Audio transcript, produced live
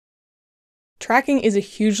Tracking is a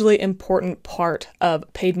hugely important part of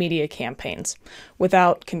paid media campaigns.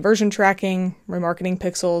 Without conversion tracking, remarketing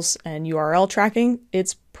pixels, and URL tracking,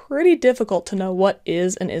 it's pretty difficult to know what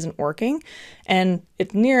is and isn't working, and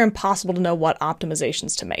it's near impossible to know what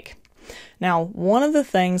optimizations to make. Now, one of the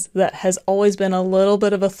things that has always been a little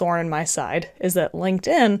bit of a thorn in my side is that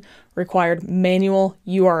LinkedIn required manual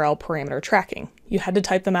URL parameter tracking. You had to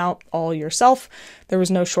type them out all yourself. There was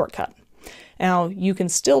no shortcut. Now, you can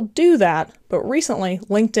still do that, but recently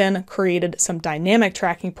LinkedIn created some dynamic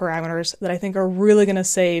tracking parameters that I think are really going to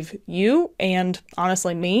save you and,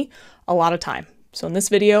 honestly, me a lot of time. So in this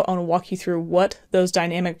video, I want to walk you through what those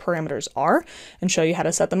dynamic parameters are and show you how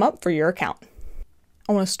to set them up for your account.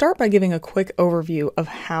 I want to start by giving a quick overview of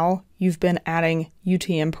how you've been adding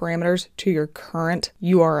UTM parameters to your current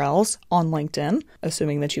URLs on LinkedIn,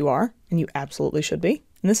 assuming that you are, and you absolutely should be.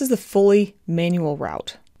 And this is the fully manual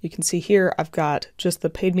route. You can see here I've got just the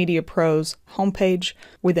Paid Media Pros homepage.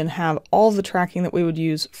 We then have all of the tracking that we would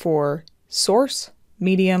use for source,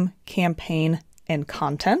 medium, campaign, and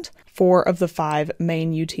content, 4 of the 5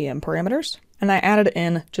 main UTM parameters. And I added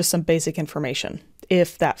in just some basic information.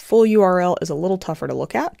 If that full URL is a little tougher to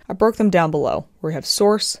look at, I broke them down below, where we have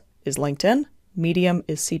source is LinkedIn, medium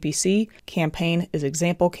is CPC, campaign is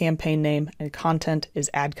example campaign name, and content is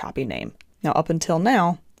ad copy name. Now, up until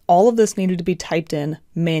now, all of this needed to be typed in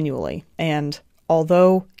manually, and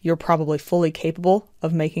although you're probably fully capable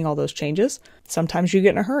of making all those changes, sometimes you get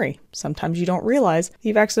in a hurry. Sometimes you don't realize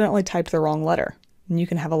you've accidentally typed the wrong letter, and you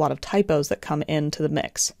can have a lot of typos that come into the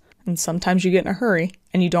mix. And sometimes you get in a hurry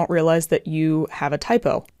and you don't realize that you have a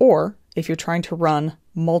typo. Or if you're trying to run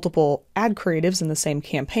multiple ad creatives in the same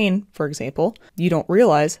campaign, for example, you don't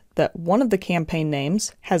realize that one of the campaign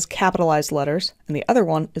names has capitalized letters and the other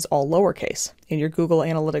one is all lowercase. In your Google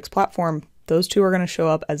Analytics platform, those two are going to show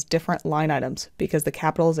up as different line items because the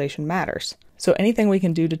capitalization matters. So anything we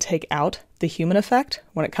can do to take out the human effect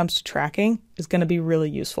when it comes to tracking is going to be really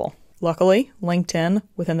useful. Luckily, LinkedIn,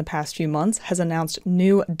 within the past few months, has announced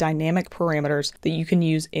new dynamic parameters that you can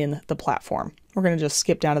use in the platform. We're going to just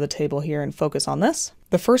skip down to the table here and focus on this.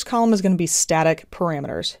 The first column is going to be static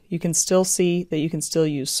parameters. You can still see that you can still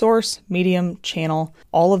use source, medium, channel,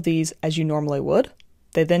 all of these as you normally would.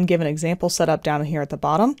 They then give an example setup down here at the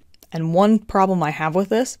bottom. And one problem I have with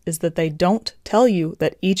this is that they don't tell you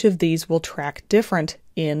that each of these will track different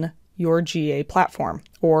in your GA platform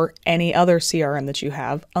or any other CRM that you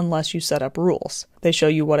have unless you set up rules. They show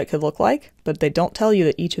you what it could look like, but they don't tell you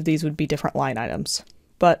that each of these would be different line items.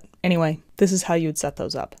 But anyway, this is how you would set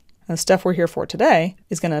those up. And the stuff we're here for today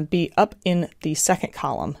is going to be up in the second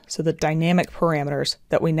column, so the dynamic parameters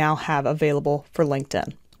that we now have available for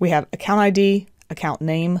LinkedIn. We have account ID, account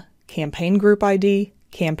name, campaign group ID,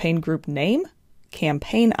 campaign group name,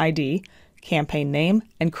 campaign ID, campaign name,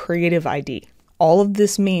 and creative ID. All of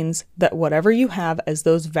this means that whatever you have as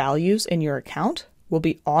those values in your account will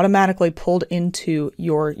be automatically pulled into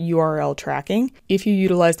your URL tracking if you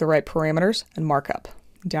utilize the right parameters and markup.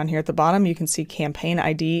 Down here at the bottom, you can see campaign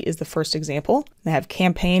ID is the first example. They have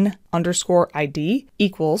campaign underscore ID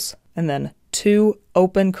equals, and then 2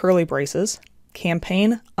 open curly braces,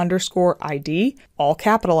 campaign underscore ID, all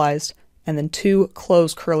capitalized, and then 2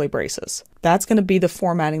 close curly braces. That's going to be the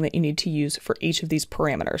formatting that you need to use for each of these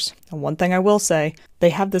parameters. And one thing I will say,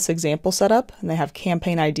 they have this example set up and they have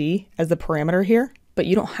campaign ID as the parameter here, but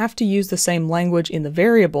you don't have to use the same language in the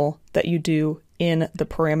variable that you do in the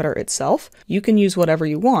parameter itself. You can use whatever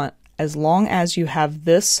you want as long as you have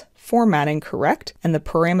this formatting correct and the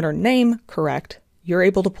parameter name correct. You're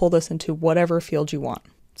able to pull this into whatever field you want.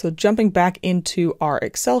 So jumping back into our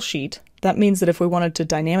Excel sheet, that means that if we wanted to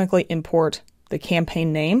dynamically import the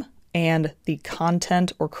campaign name and the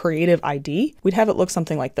content or creative ID, we'd have it look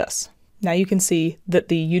something like this. Now you can see that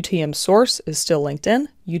the UTM source is still LinkedIn,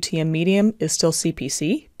 UTM medium is still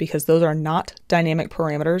CPC, because those are not dynamic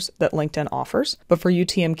parameters that LinkedIn offers. But for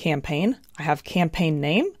UTM campaign, I have campaign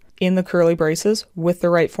name in the curly braces with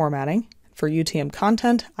the right formatting. For UTM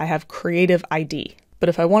content, I have creative ID. But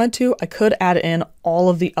if I wanted to, I could add in all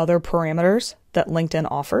of the other parameters that LinkedIn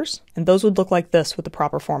offers, and those would look like this with the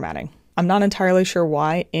proper formatting. I'm not entirely sure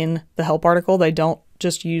why in the help article they don't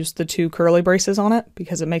just use the 2 curly braces on it,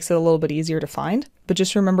 because it makes it a little bit easier to find. But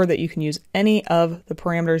just remember that you can use any of the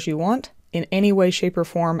parameters you want in any way, shape, or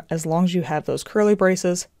form as long as you have those curly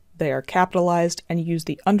braces, they are capitalized, and use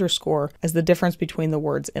the underscore as the difference between the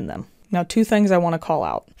words in them. Now, 2 things I want to call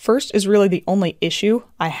out. First is really the only issue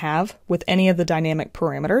I have with any of the dynamic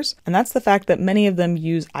parameters, and that's the fact that many of them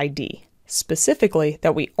use ID. Specifically,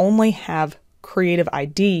 that we only have creative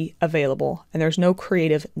ID available and there's no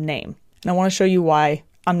creative name. And I want to show you why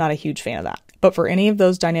I'm not a huge fan of that. But for any of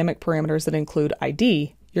those dynamic parameters that include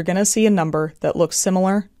ID, you're going to see a number that looks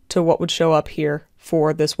similar to what would show up here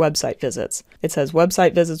for this website visits. It says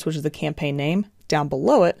website visits, which is the campaign name. Down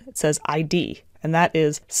below it, it says ID, and that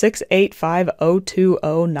is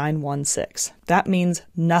 685020916. That means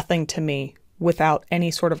nothing to me without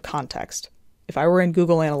any sort of context. If I were in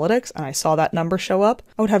Google Analytics and I saw that number show up,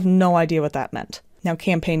 I would have no idea what that meant. Now,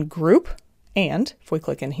 campaign group, and if we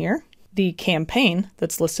click in here, the campaign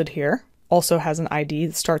that's listed here also has an ID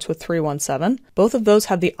that starts with 317. Both of those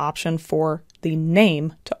have the option for the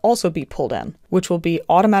name to also be pulled in, which will be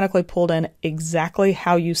automatically pulled in exactly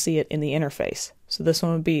how you see it in the interface. So this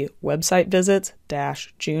one would be website visits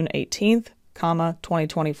June 18th,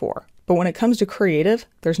 2024. But when it comes to creative,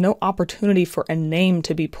 there's no opportunity for a name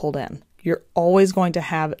to be pulled in. You're always going to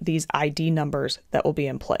have these ID numbers that will be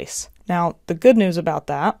in place. Now, the good news about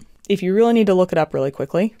that, if you really need to look it up really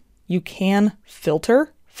quickly, you can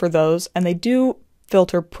filter for those, and they do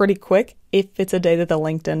filter pretty quick if it's a day that the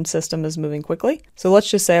LinkedIn system is moving quickly. So let's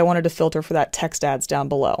just say I wanted to filter for that text ads down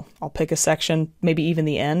below. I'll pick a section, maybe even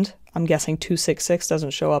the end. I'm guessing 266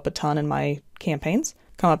 doesn't show up a ton in my campaigns.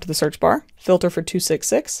 Come up to the search bar, filter for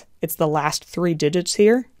 266. It's the last 3 digits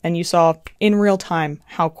here, and you saw in real time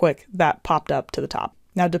how quick that popped up to the top.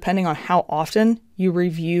 Now, depending on how often you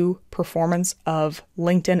review performance of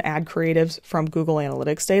LinkedIn ad creatives from Google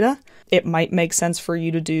Analytics data, it might make sense for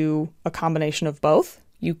you to do a combination of both.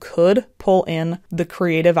 You could pull in the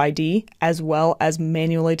creative ID as well as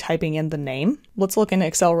manually typing in the name. Let's look in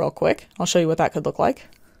Excel real quick. I'll show you what that could look like.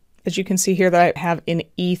 As you can see here that I have in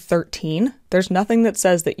E13, there's nothing that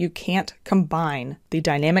says that you can't combine the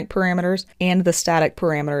dynamic parameters and the static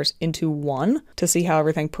parameters into one to see how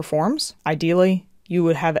everything performs. Ideally, you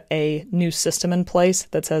would have a new system in place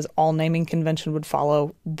that says all naming convention would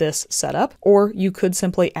follow this setup, or you could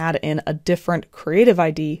simply add in a different creative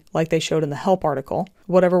ID like they showed in the help article,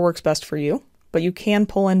 whatever works best for you. But you can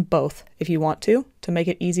pull in both if you want to make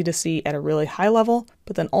it easy to see at a really high level,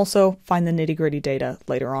 but then also find the nitty-gritty data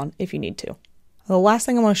later on if you need to. The last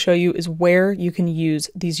thing I want to show you is where you can use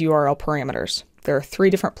these URL parameters. There are 3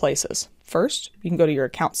 different places. First, you can go to your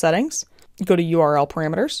account settings, go to URL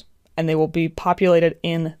parameters, and they will be populated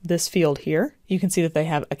in this field here. You can see that they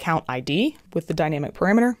have account ID with the dynamic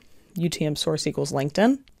parameter, UTM source equals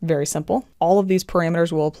LinkedIn. Very simple. All of these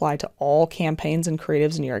parameters will apply to all campaigns and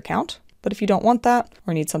creatives in your account. But if you don't want that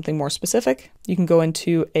or need something more specific, you can go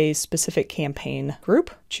into a specific campaign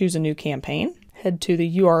group, choose a new campaign, head to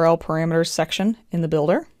the URL parameters section in the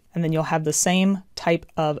builder, and then you'll have the same type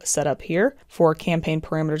of setup here for campaign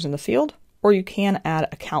parameters in the field, or you can add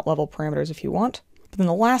account level parameters if you want. But then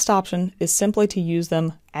the last option is simply to use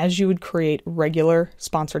them as you would create regular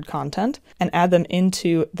sponsored content and add them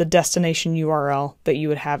into the destination URL that you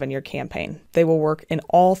would have in your campaign. They will work in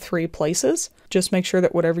all 3 places. Just make sure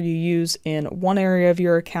that whatever you use in one area of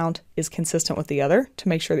your account is consistent with the other to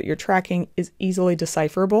make sure that your tracking is easily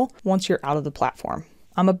decipherable once you're out of the platform.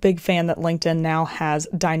 I'm a big fan that LinkedIn now has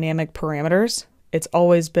dynamic parameters. It's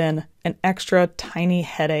always been an extra tiny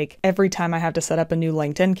headache every time I have to set up a new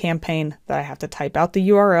LinkedIn campaign that I have to type out the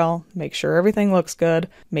URL, make sure everything looks good,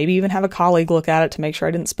 maybe even have a colleague look at it to make sure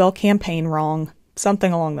I didn't spell campaign wrong,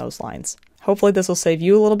 something along those lines. Hopefully this will save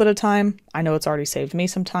you a little bit of time. I know it's already saved me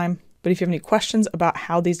some time. But if you have any questions about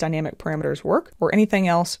how these dynamic parameters work or anything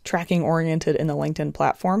else tracking oriented in the LinkedIn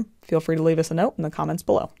platform, feel free to leave us a note in the comments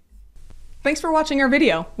below. Thanks for watching our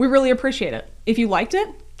video. We really appreciate it. If you liked it,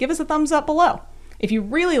 give us a thumbs up below. If you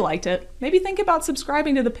really liked it, maybe think about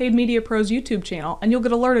subscribing to the Paid Media Pros YouTube channel and you'll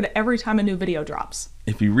get alerted every time a new video drops.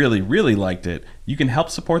 If you really liked it, you can help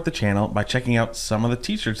support the channel by checking out some of the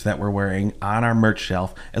t-shirts that we're wearing on our merch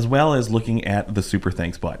shelf, as well as looking at the Super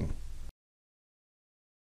Thanks button.